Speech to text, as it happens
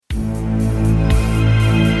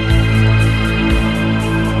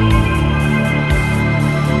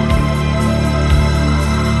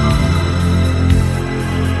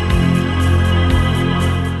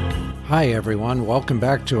Hi everyone, welcome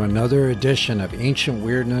back to another edition of Ancient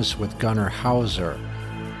Weirdness with Gunnar Hauser.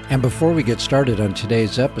 And before we get started on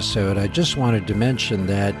today's episode, I just wanted to mention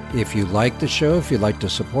that if you like the show, if you'd like to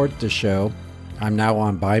support the show, I'm now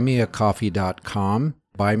on buymeacoffee.com,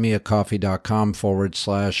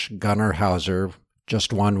 buymeacoffee.com/Gunnar Hauser,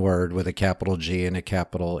 just one word with a capital G and a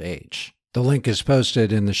capital H. The link is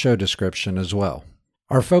posted in the show description as well.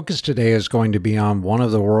 Our focus today is going to be on one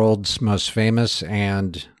of the world's most famous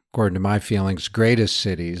and, according to my feelings, greatest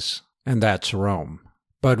cities, and that's Rome.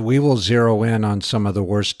 But we will zero in on some of the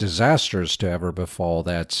worst disasters to ever befall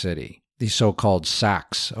that city, the so-called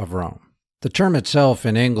sacks of Rome. The term itself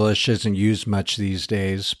in English isn't used much these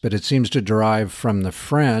days, but it seems to derive from the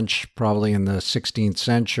French, probably in the 16th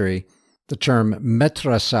century, the term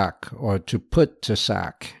mettre à sac, or to put to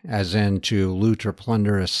sack, as in to loot or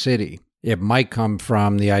plunder a city. It might come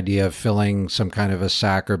from the idea of filling some kind of a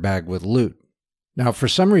sack or bag with loot. Now, for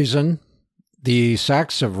some reason, the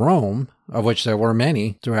sacks of Rome, of which there were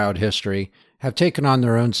many throughout history, have taken on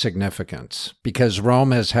their own significance because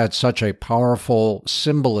Rome has had such a powerful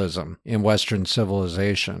symbolism in Western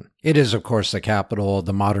civilization. It is, of course, the capital of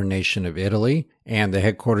the modern nation of Italy, and the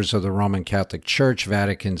headquarters of the Roman Catholic Church,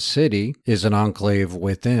 Vatican City, is an enclave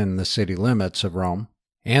within the city limits of Rome.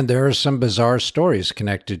 And there are some bizarre stories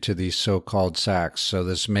connected to these so-called sacks, so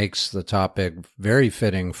this makes the topic very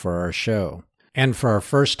fitting for our show. And for our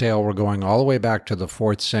first tale, we're going all the way back to the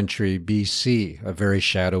 4th century BC, a very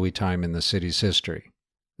shadowy time in the city's history.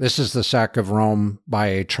 This is the sack of Rome by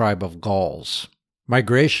a tribe of Gauls.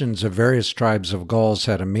 Migrations of various tribes of Gauls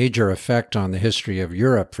had a major effect on the history of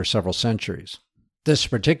Europe for several centuries. This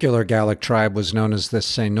particular Gallic tribe was known as the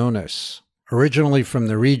Senones, originally from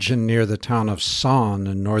the region near the town of Sens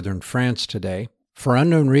in northern France today. For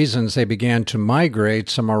unknown reasons, they began to migrate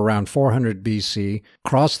somewhere around 400 BC,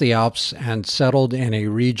 crossed the Alps, and settled in a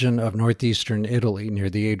region of northeastern Italy near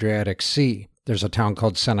the Adriatic Sea. There's a town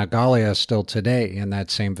called Senigallia still today in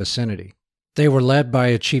that same vicinity. They were led by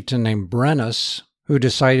a chieftain named Brennus, who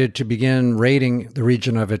decided to begin raiding the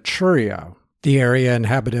region of Etruria, the area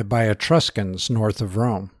inhabited by Etruscans north of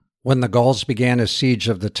Rome. When the Gauls began a siege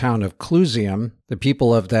of the town of Clusium, the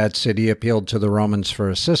people of that city appealed to the Romans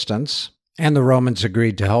for assistance, and the Romans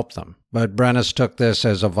agreed to help them. But Brennus took this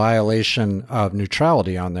as a violation of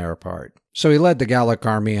neutrality on their part. So he led the Gallic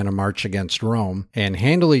army in a march against Rome and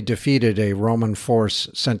handily defeated a Roman force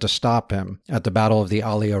sent to stop him at the Battle of the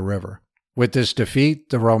Allia River. With this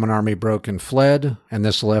defeat, the Roman army broke and fled, and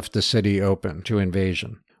this left the city open to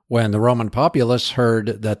invasion. When the Roman populace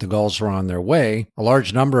heard that the Gauls were on their way, a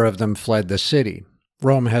large number of them fled the city.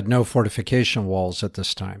 Rome had no fortification walls at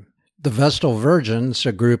this time. The Vestal Virgins,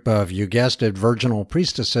 a group of, you guessed it, virginal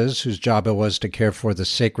priestesses whose job it was to care for the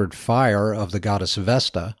sacred fire of the goddess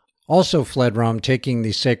Vesta, also fled Rome, taking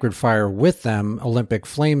the sacred fire with them, Olympic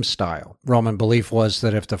flame style. Roman belief was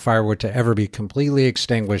that if the fire were to ever be completely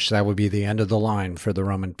extinguished, that would be the end of the line for the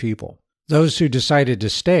Roman people. Those who decided to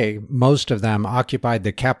stay, most of them occupied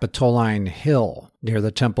the Capitoline Hill near the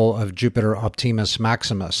temple of Jupiter Optimus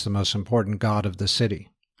Maximus, the most important god of the city.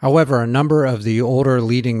 However, a number of the older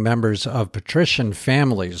leading members of patrician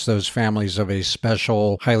families, those families of a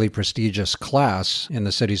special, highly prestigious class in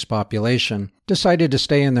the city's population, decided to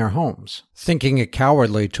stay in their homes, thinking it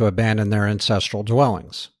cowardly to abandon their ancestral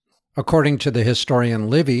dwellings. According to the historian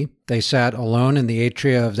Livy, they sat alone in the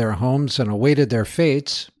atria of their homes and awaited their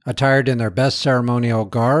fates, attired in their best ceremonial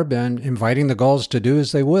garb and inviting the Gauls to do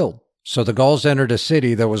as they willed. So the Gauls entered a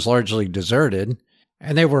city that was largely deserted,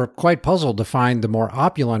 and they were quite puzzled to find the more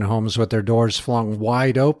opulent homes with their doors flung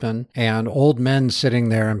wide open and old men sitting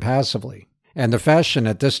there impassively. And the fashion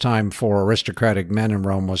at this time for aristocratic men in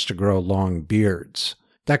Rome was to grow long beards.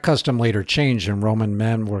 That custom later changed, and Roman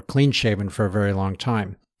men were clean-shaven for a very long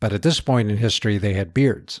time. But at this point in history, they had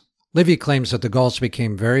beards. Livy claims that the Gauls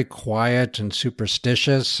became very quiet and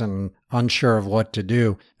superstitious and unsure of what to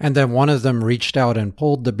do, and then one of them reached out and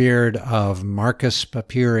pulled the beard of Marcus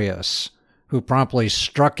Papirius, who promptly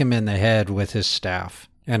struck him in the head with his staff,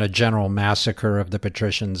 and a general massacre of the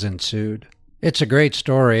patricians ensued. It's a great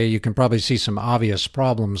story. You can probably see some obvious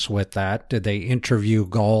problems with that. Did they interview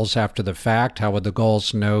Gauls after the fact? How would the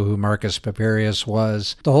Gauls know who Marcus Papirius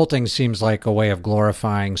was? The whole thing seems like a way of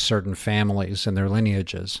glorifying certain families and their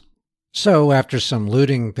lineages. So, after some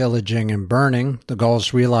looting, pillaging, and burning, the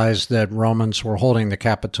Gauls realized that Romans were holding the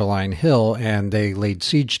Capitoline Hill, and they laid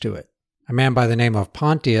siege to it. A man by the name of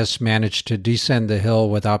Pontius managed to descend the hill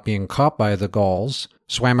without being caught by the Gauls,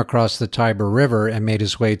 swam across the Tiber River, and made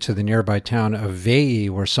his way to the nearby town of Veii,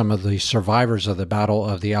 where some of the survivors of the Battle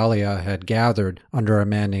of the Allia had gathered under a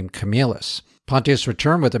man named Camillus. Pontius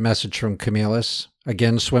returned with a message from Camillus,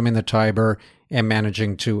 again swimming the Tiber and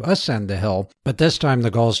managing to ascend the hill, but this time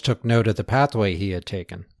the Gauls took note of the pathway he had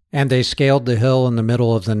taken. And they scaled the hill in the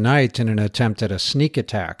middle of the night in an attempt at a sneak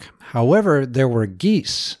attack. However, there were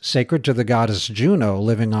geese, sacred to the goddess Juno,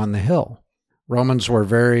 living on the hill. Romans were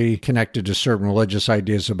very connected to certain religious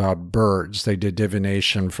ideas about birds. They did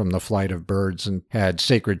divination from the flight of birds and had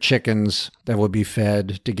sacred chickens that would be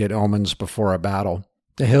fed to get omens before a battle.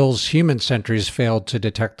 The hill's human sentries failed to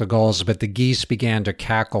detect the Gauls, but the geese began to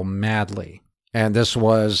cackle madly. And this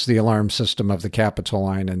was the alarm system of the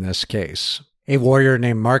Capitoline in this case. A warrior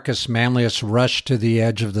named Marcus Manlius rushed to the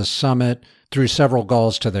edge of the summit, threw several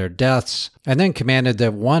Gauls to their deaths, and then commanded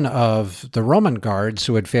that one of the Roman guards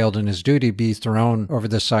who had failed in his duty be thrown over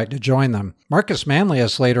the site to join them. Marcus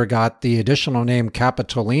Manlius later got the additional name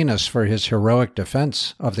Capitolinus for his heroic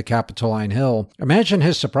defense of the Capitoline Hill. Imagine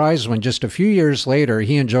his surprise when just a few years later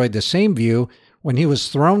he enjoyed the same view when he was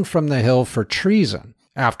thrown from the hill for treason.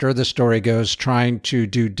 After, the story goes, trying to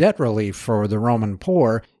do debt relief for the Roman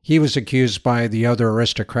poor, he was accused by the other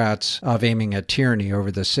aristocrats of aiming at tyranny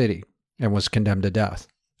over the city and was condemned to death.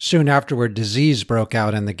 Soon afterward, disease broke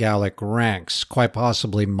out in the Gallic ranks, quite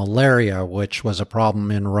possibly malaria, which was a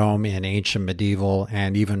problem in Rome in ancient, medieval,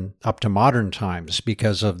 and even up to modern times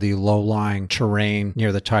because of the low-lying terrain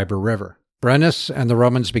near the Tiber River. Brennus and the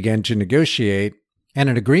Romans began to negotiate, and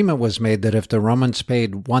an agreement was made that if the Romans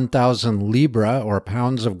paid 1,000 libra, or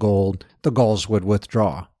pounds of gold, the Gauls would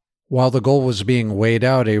withdraw. While the gold was being weighed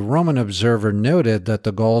out, a Roman observer noted that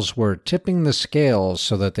the Gauls were tipping the scales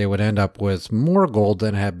so that they would end up with more gold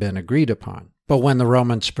than had been agreed upon. But when the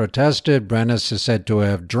Romans protested, Brennus is said to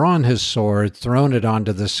have drawn his sword, thrown it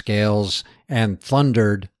onto the scales, and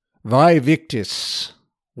thundered, "Vae victis!"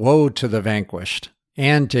 Woe to the vanquished.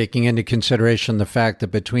 And taking into consideration the fact that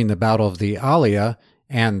between the Battle of the Allia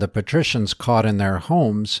and the patricians caught in their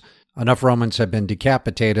homes, enough Romans had been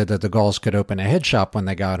decapitated that the Gauls could open a head shop when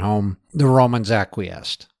they got home, the Romans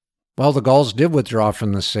acquiesced. Well, the Gauls did withdraw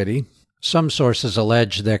from the city. Some sources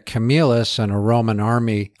allege that Camillus and a Roman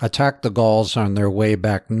army attacked the Gauls on their way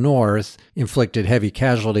back north, inflicted heavy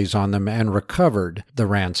casualties on them, and recovered the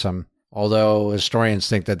ransom, although historians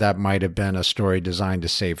think that that might have been a story designed to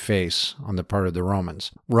save face on the part of the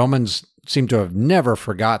Romans. Romans seem to have never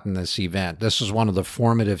forgotten this event. This is one of the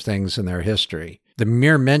formative things in their history. The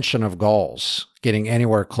mere mention of Gauls getting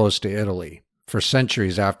anywhere close to Italy for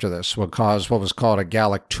centuries after this would cause what was called a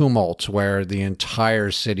Gallic tumult, where the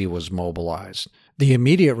entire city was mobilized. The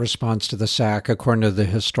immediate response to the sack, according to the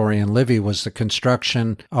historian Livy, was the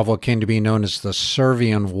construction of what came to be known as the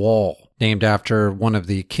Servian Wall, named after one of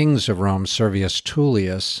the kings of Rome, Servius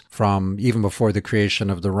Tullius, from even before the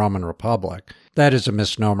creation of the Roman Republic. That is a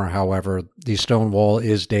misnomer, however. The stone wall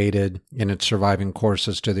is dated in its surviving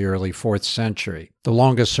courses to the early 4th century. The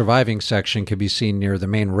longest surviving section can be seen near the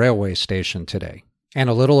main railway station today. And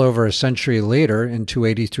a little over a century later, in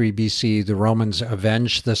 283 BC, the Romans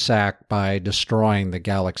avenged the sack by destroying the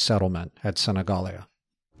Gallic settlement at Senigallia.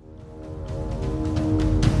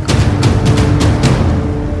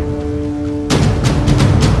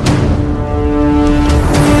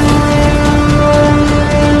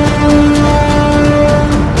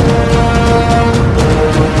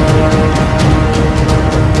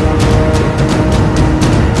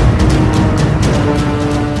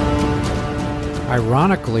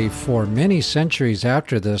 Ironically, for many centuries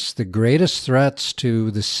after this, the greatest threats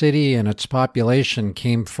to the city and its population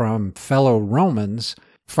came from fellow Romans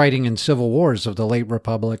fighting in civil wars of the late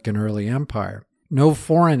Republic and early Empire. No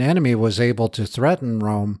foreign enemy was able to threaten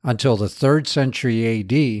Rome until the 3rd century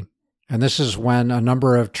AD, and this is when a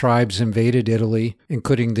number of tribes invaded Italy,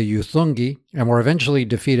 including the Euthungi, and were eventually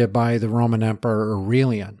defeated by the Roman Emperor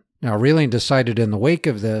Aurelian. Now, Aurelian decided in the wake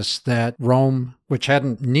of this that Rome, which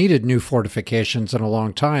hadn't needed new fortifications in a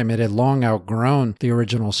long time, it had long outgrown the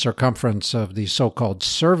original circumference of the so-called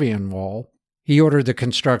Servian Wall. He ordered the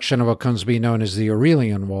construction of what comes to be known as the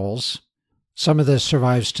Aurelian Walls. Some of this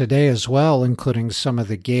survives today as well, including some of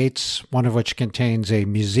the gates, one of which contains a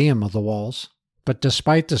museum of the walls. But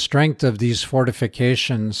despite the strength of these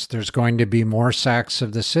fortifications, there's going to be more sacks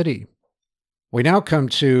of the city. We now come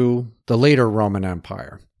to the later Roman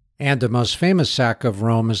Empire. And the most famous sack of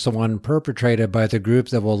Rome is the one perpetrated by the group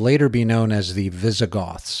that will later be known as the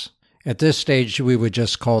Visigoths. At this stage, we would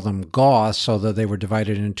just call them Goths, although they were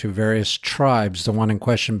divided into various tribes, the one in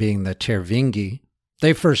question being the Tervingi.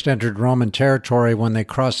 They first entered Roman territory when they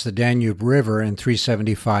crossed the Danube River in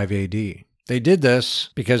 375 AD. They did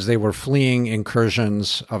this because they were fleeing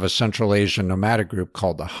incursions of a Central Asian nomadic group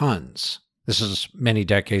called the Huns. This is many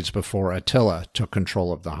decades before Attila took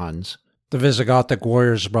control of the Huns. The Visigothic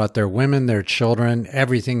warriors brought their women, their children,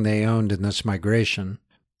 everything they owned in this migration.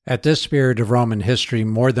 At this period of Roman history,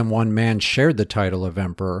 more than one man shared the title of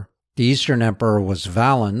emperor. The Eastern emperor was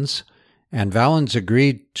Valens, and Valens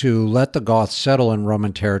agreed to let the Goths settle in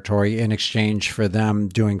Roman territory in exchange for them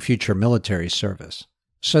doing future military service.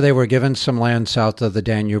 So they were given some land south of the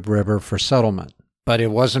Danube River for settlement. But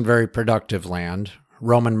it wasn't very productive land.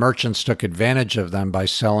 Roman merchants took advantage of them by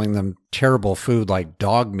selling them terrible food like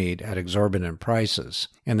dog meat at exorbitant prices,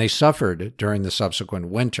 and they suffered during the subsequent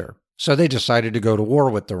winter. So they decided to go to war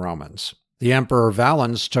with the Romans. The Emperor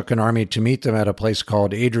Valens took an army to meet them at a place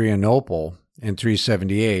called Adrianople in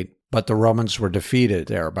 378, but the Romans were defeated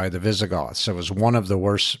there by the Visigoths. It was one of the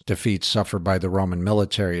worst defeats suffered by the Roman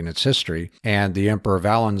military in its history, and the Emperor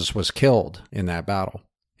Valens was killed in that battle.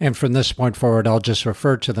 And from this point forward, I'll just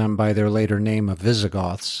refer to them by their later name of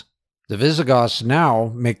Visigoths. The Visigoths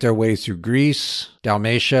now make their way through Greece,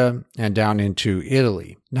 Dalmatia, and down into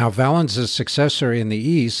Italy. Now, Valens' successor in the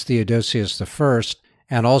east, Theodosius I,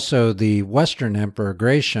 and also the Western Emperor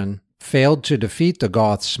Gratian, failed to defeat the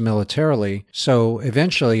Goths militarily, so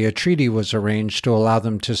eventually a treaty was arranged to allow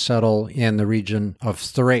them to settle in the region of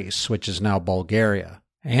Thrace, which is now Bulgaria.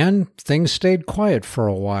 And things stayed quiet for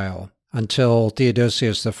a while, until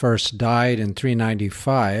Theodosius I died in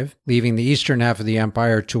 395, leaving the eastern half of the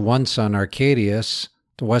empire to one son, Arcadius,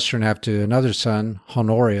 the western half to another son,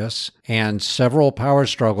 Honorius, and several power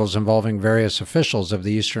struggles involving various officials of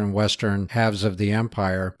the eastern and western halves of the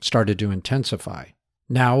empire started to intensify.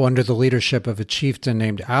 Now, under the leadership of a chieftain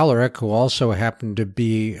named Alaric, who also happened to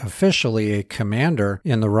be officially a commander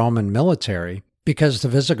in the Roman military, because the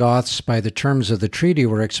Visigoths, by the terms of the treaty,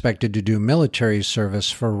 were expected to do military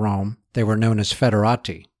service for Rome, they were known as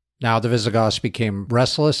Foederati. Now the Visigoths became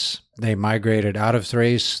restless. They migrated out of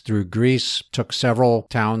Thrace through Greece, took several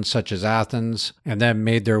towns such as Athens, and then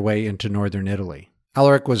made their way into northern Italy.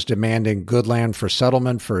 Alaric was demanding good land for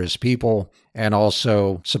settlement for his people, and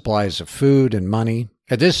also supplies of food and money.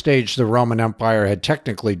 At this stage, the Roman Empire had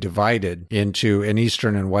technically divided into an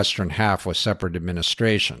eastern and western half with separate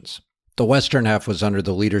administrations. The western half was under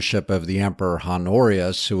the leadership of the Emperor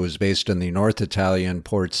Honorius, who was based in the North Italian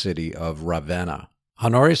port city of Ravenna.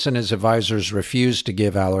 Honorius and his advisors refused to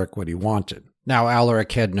give Alaric what he wanted. Now,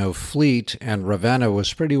 Alaric had no fleet, and Ravenna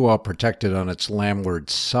was pretty well protected on its landward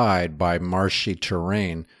side by marshy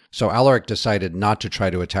terrain, so Alaric decided not to try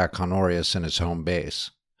to attack Honorius in his home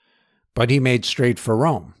base. But he made straight for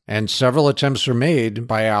Rome, and several attempts were made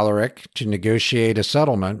by Alaric to negotiate a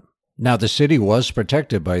settlement. Now, the city was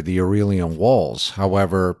protected by the Aurelian walls.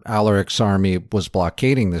 However, Alaric's army was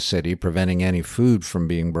blockading the city, preventing any food from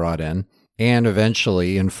being brought in. And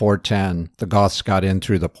eventually, in 410, the Goths got in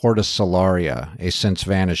through the Porta Salaria, a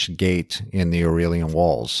since-vanished gate in the Aurelian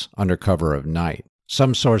walls, under cover of night.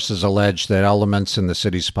 Some sources allege that elements in the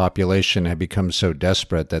city's population had become so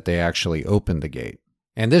desperate that they actually opened the gate.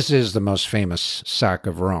 And this is the most famous sack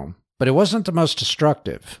of Rome. But it wasn't the most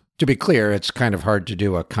destructive. To be clear, it's kind of hard to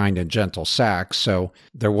do a kind and gentle sack, so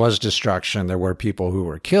there was destruction, there were people who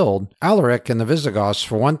were killed. Alaric and the Visigoths,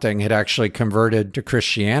 for one thing, had actually converted to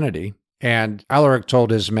Christianity, and Alaric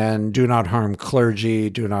told his men, do not harm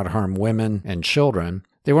clergy, do not harm women and children.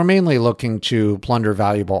 They were mainly looking to plunder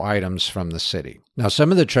valuable items from the city. Now,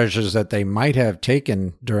 some of the treasures that they might have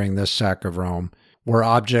taken during this sack of Rome were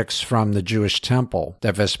objects from the Jewish temple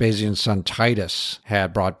that Vespasian's son Titus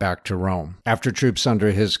had brought back to Rome. After troops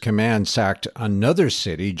under his command sacked another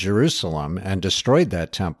city, Jerusalem, and destroyed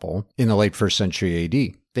that temple in the late 1st century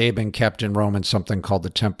AD. They had been kept in Rome in something called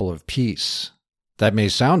the Temple of Peace. That may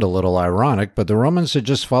sound a little ironic, but the Romans had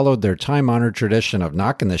just followed their time-honored tradition of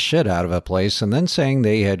knocking the shit out of a place and then saying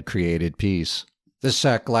they had created peace. This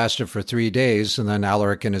sack lasted for 3 days, and then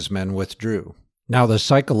Alaric and his men withdrew. Now, the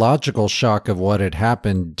psychological shock of what had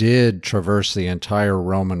happened did traverse the entire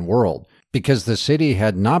Roman world, because the city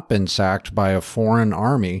had not been sacked by a foreign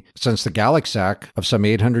army since the Gallic sack of some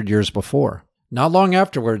 800 years before. Not long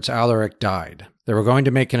afterwards, Alaric died. They were going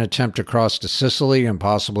to make an attempt to cross to Sicily and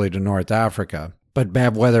possibly to North Africa, but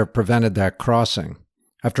bad weather prevented that crossing.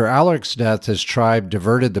 After Alaric's death, his tribe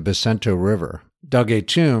diverted the Bicento River, dug a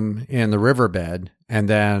tomb in the riverbed, and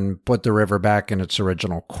then put the river back in its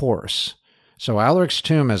original course. So Alaric's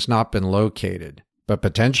tomb has not been located, but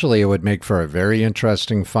potentially it would make for a very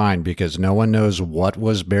interesting find because no one knows what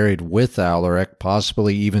was buried with Alaric,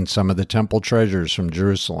 possibly even some of the temple treasures from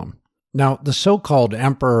Jerusalem. Now, the so-called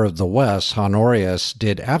Emperor of the West, Honorius,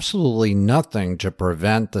 did absolutely nothing to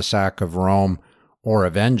prevent the sack of Rome or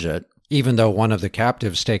avenge it, even though one of the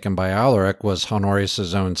captives taken by Alaric was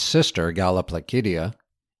Honorius' own sister, Galla Placidia.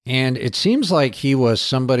 And it seems like he was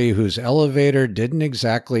somebody whose elevator didn't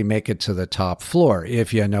exactly make it to the top floor,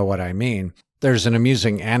 if you know what I mean. There's an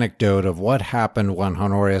amusing anecdote of what happened when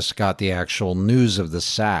Honorius got the actual news of the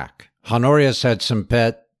sack. Honorius had some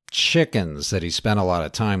pet chickens that he spent a lot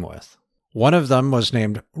of time with. One of them was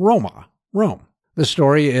named Rome. The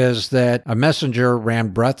story is that a messenger ran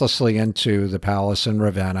breathlessly into the palace in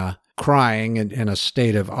Ravenna, crying in a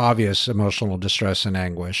state of obvious emotional distress and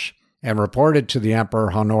anguish, and reported to the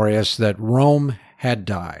Emperor Honorius that Rome had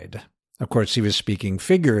died. Of course, he was speaking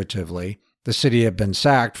figuratively. The city had been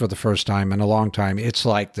sacked for the first time in a long time. It's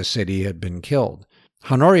like the city had been killed.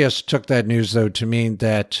 Honorius took that news, though, to mean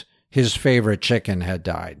that his favorite chicken had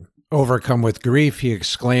died. Overcome with grief, he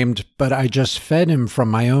exclaimed, "But I just fed him from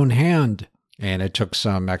my own hand." And it took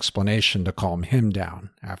some explanation to calm him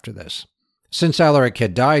down after this. Since Alaric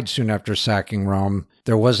had died soon after sacking Rome,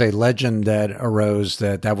 there was a legend that arose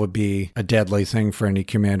that would be a deadly thing for any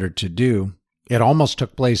commander to do. It almost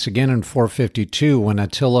took place again in 452 when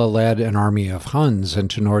Attila led an army of Huns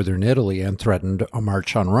into northern Italy and threatened a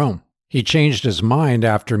march on Rome. He changed his mind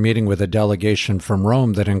after meeting with a delegation from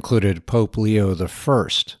Rome that included Pope Leo I.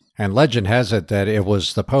 And legend has it that it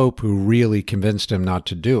was the Pope who really convinced him not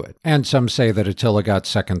to do it. And some say that Attila got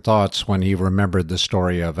second thoughts when he remembered the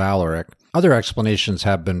story of Alaric. Other explanations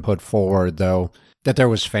have been put forward, though, that there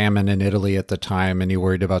was famine in Italy at the time and he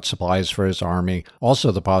worried about supplies for his army.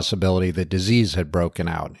 Also the possibility that disease had broken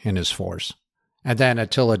out in his force. And then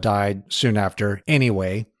Attila died soon after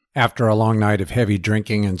anyway. After a long night of heavy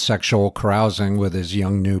drinking and sexual carousing with his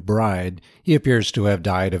young new bride, he appears to have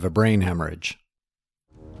died of a brain hemorrhage.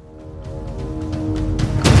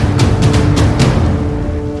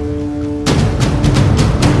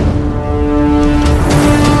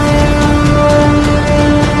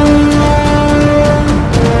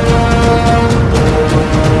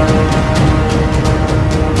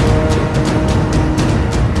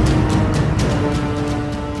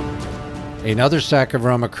 Another sack of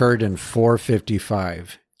Rome occurred in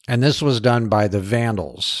 455, and this was done by the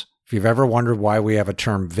Vandals. If you've ever wondered why we have a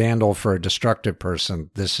term Vandal for a destructive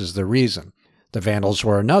person, this is the reason. The Vandals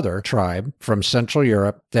were another tribe from Central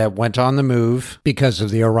Europe that went on the move because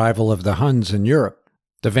of the arrival of the Huns in Europe.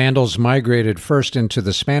 The Vandals migrated first into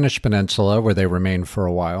the Spanish peninsula, where they remained for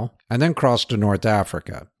a while, and then crossed to North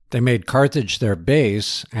Africa. They made Carthage their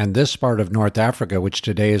base, and this part of North Africa, which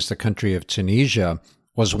today is the country of Tunisia,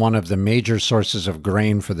 was one of the major sources of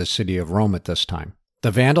grain for the city of Rome at this time.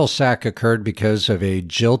 The Vandal sack occurred because of a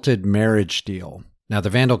jilted marriage deal. Now, the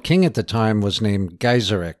Vandal king at the time was named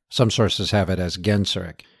Gaiseric. Some sources have it as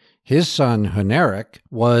Genseric. His son, Huneric,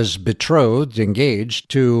 was betrothed,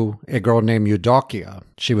 engaged, to a girl named Eudokia.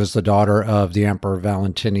 She was the daughter of the Emperor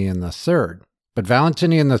Valentinian III. But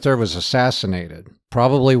Valentinian III was assassinated,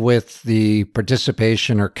 probably with the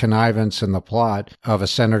participation or connivance in the plot of a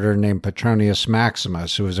senator named Petronius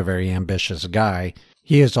Maximus, who was a very ambitious guy.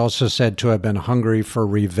 He is also said to have been hungry for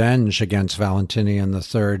revenge against Valentinian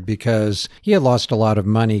III because he had lost a lot of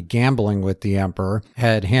money gambling with the emperor,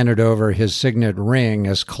 had handed over his signet ring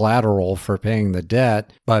as collateral for paying the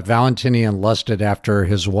debt, but Valentinian lusted after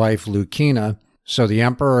his wife Lucina. So the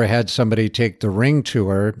emperor had somebody take the ring to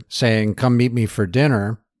her, saying, "Come meet me for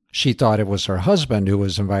dinner." She thought it was her husband who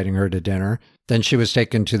was inviting her to dinner. Then she was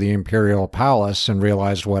taken to the imperial palace and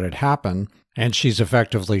realized what had happened, and she's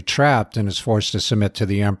effectively trapped and is forced to submit to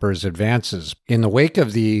the emperor's advances. In the wake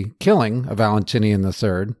of the killing of Valentinian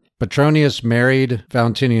III, Petronius married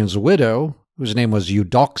Valentinian's widow, whose name was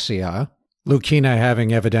Eudoxia, Lucina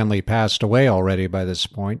having evidently passed away already by this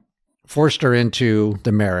point, forced her into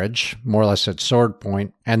the marriage, more or less at sword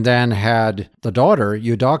point, and then had the daughter,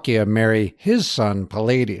 Eudokia, marry his son,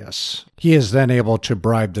 Palladius. He is then able to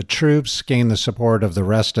bribe the troops, gain the support of the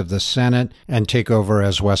rest of the Senate, and take over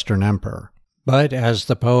as Western Emperor. But as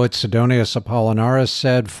the poet Sidonius Apollinaris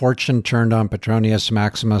said, fortune turned on Petronius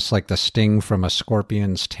Maximus like the sting from a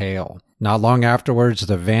scorpion's tail. Not long afterwards,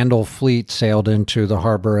 the Vandal fleet sailed into the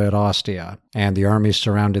harbor at Ostia, and the army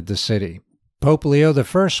surrounded the city. Pope Leo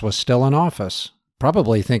I was still in office,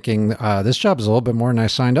 probably thinking, this job is a little bit more than I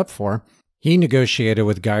signed up for. He negotiated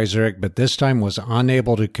with Gaiseric, but this time was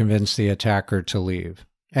unable to convince the attacker to leave,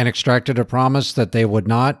 and extracted a promise that they would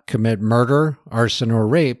not commit murder, arson, or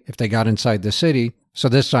rape if they got inside the city. So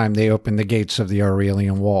this time they opened the gates of the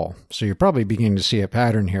Aurelian Wall. So you're probably beginning to see a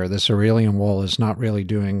pattern here. This Aurelian Wall is not really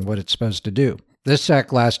doing what it's supposed to do. This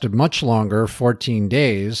sack lasted much longer, 14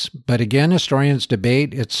 days, but again, historians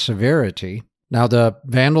debate its severity. Now, the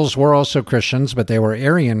Vandals were also Christians, but they were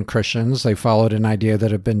Arian Christians. They followed an idea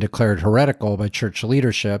that had been declared heretical by church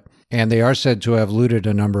leadership, and they are said to have looted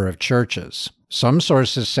a number of churches. Some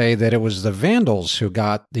sources say that it was the Vandals who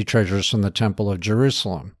got the treasures from the Temple of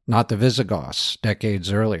Jerusalem, not the Visigoths,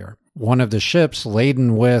 decades earlier. One of the ships,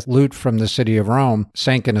 laden with loot from the city of Rome,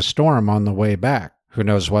 sank in a storm on the way back. Who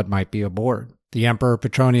knows what might be aboard? The Emperor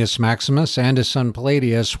Petronius Maximus and his son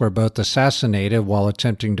Palladius were both assassinated while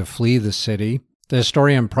attempting to flee the city. The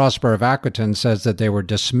historian Prosper of Aquitain says that they were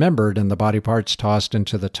dismembered and the body parts tossed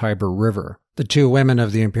into the Tiber River. The two women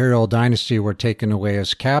of the imperial dynasty were taken away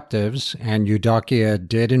as captives, and Eudokia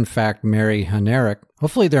did in fact marry Huneric.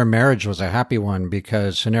 Hopefully their marriage was a happy one,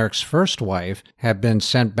 because Huneric's first wife had been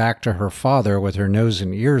sent back to her father with her nose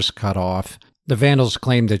and ears cut off. The Vandals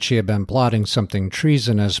claimed that she had been plotting something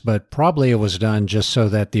treasonous, but probably it was done just so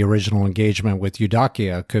that the original engagement with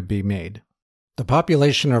Eudokia could be made. The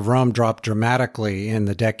population of Rome dropped dramatically in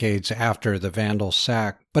the decades after the Vandal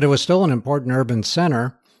sack, but it was still an important urban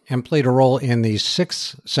center and played a role in the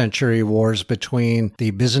 6th century wars between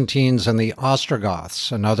the Byzantines and the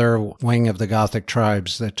Ostrogoths, another wing of the Gothic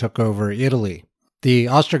tribes that took over Italy. The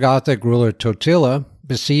Ostrogothic ruler Totila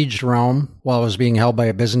besieged Rome while it was being held by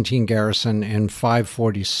a Byzantine garrison in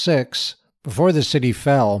 546. Before the city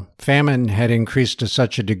fell, famine had increased to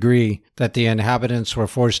such a degree that the inhabitants were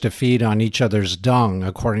forced to feed on each other's dung,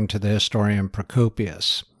 according to the historian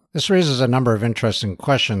Procopius. This raises a number of interesting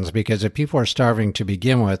questions, because if people are starving to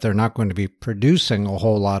begin with, they're not going to be producing a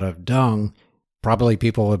whole lot of dung. Probably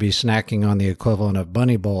people will be snacking on the equivalent of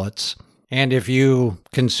bunny bullets. And if you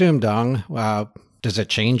consume dung, does it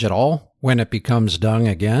change at all when it becomes dung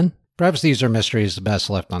again? Perhaps these are mysteries best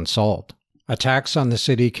left unsolved. Attacks on the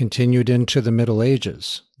city continued into the Middle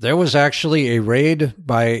Ages. There was actually a raid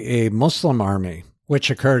by a Muslim army, which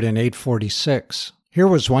occurred in 846. Here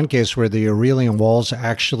was one case where the Aurelian walls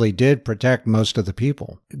actually did protect most of the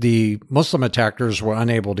people. The Muslim attackers were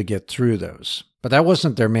unable to get through those. But that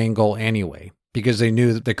wasn't their main goal anyway, because they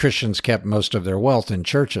knew that the Christians kept most of their wealth in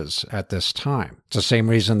churches at this time. It's the same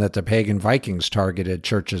reason that the pagan Vikings targeted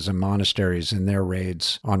churches and monasteries in their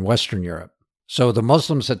raids on Western Europe. So the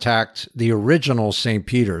Muslims attacked the original St.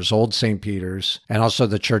 Peter's, Old St. Peter's, and also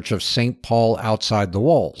the Church of St. Paul outside the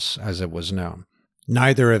walls, as it was known.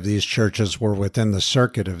 Neither of these churches were within the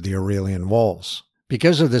circuit of the Aurelian walls.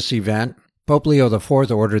 Because of this event, Pope Leo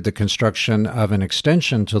IV ordered the construction of an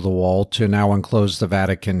extension to the wall to now enclose the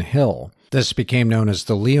Vatican Hill. This became known as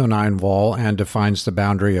the Leonine Wall and defines the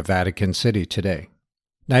boundary of Vatican City today.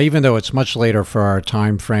 Now, even though it's much later for our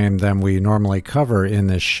time frame than we normally cover in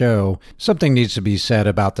this show, something needs to be said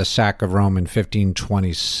about the sack of Rome in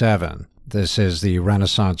 1527. This is the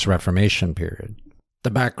Renaissance Reformation period.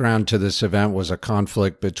 The background to this event was a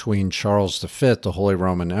conflict between Charles V, the Holy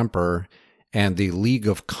Roman Emperor, and the League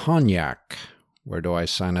of Cognac. Where do I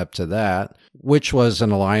sign up to that? Which was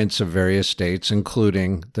an alliance of various states,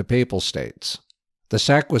 including the Papal States. The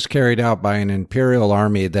sack was carried out by an imperial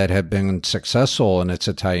army that had been successful in its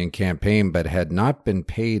Italian campaign, but had not been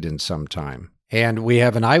paid in some time. And we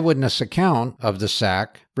have an eyewitness account of the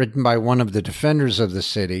sack written by one of the defenders of the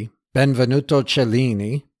city, Benvenuto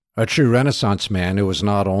Cellini, a true Renaissance man who was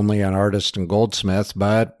not only an artist and goldsmith,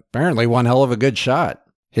 but apparently one hell of a good shot.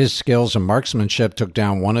 His skills and marksmanship took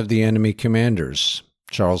down one of the enemy commanders,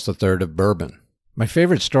 Charles III of Bourbon. My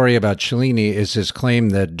favorite story about Cellini is his claim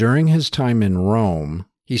that during his time in Rome,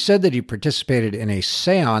 he said that he participated in a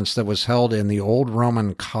seance that was held in the old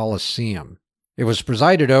Roman Colosseum. It was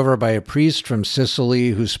presided over by a priest from Sicily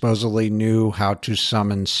who supposedly knew how to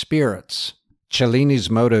summon spirits. Cellini's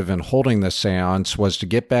motive in holding the seance was to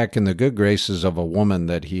get back in the good graces of a woman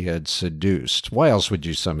that he had seduced. Why else would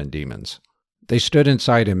you summon demons? They stood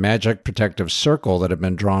inside a magic protective circle that had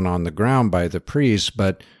been drawn on the ground by the priest,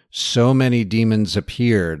 but so many demons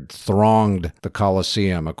appeared, thronged the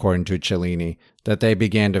Colosseum, according to Cellini, that they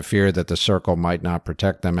began to fear that the circle might not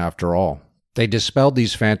protect them after all. They dispelled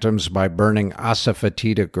these phantoms by burning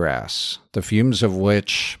asafoetida grass, the fumes of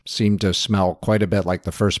which seemed to smell quite a bit like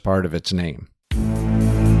the first part of its name.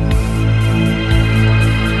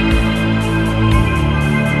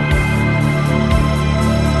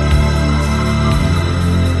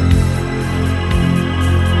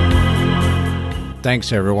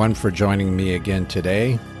 Thanks, everyone, for joining me again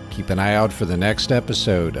today. Keep an eye out for the next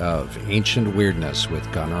episode of Ancient Weirdness with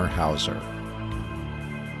Gunnar Hauser.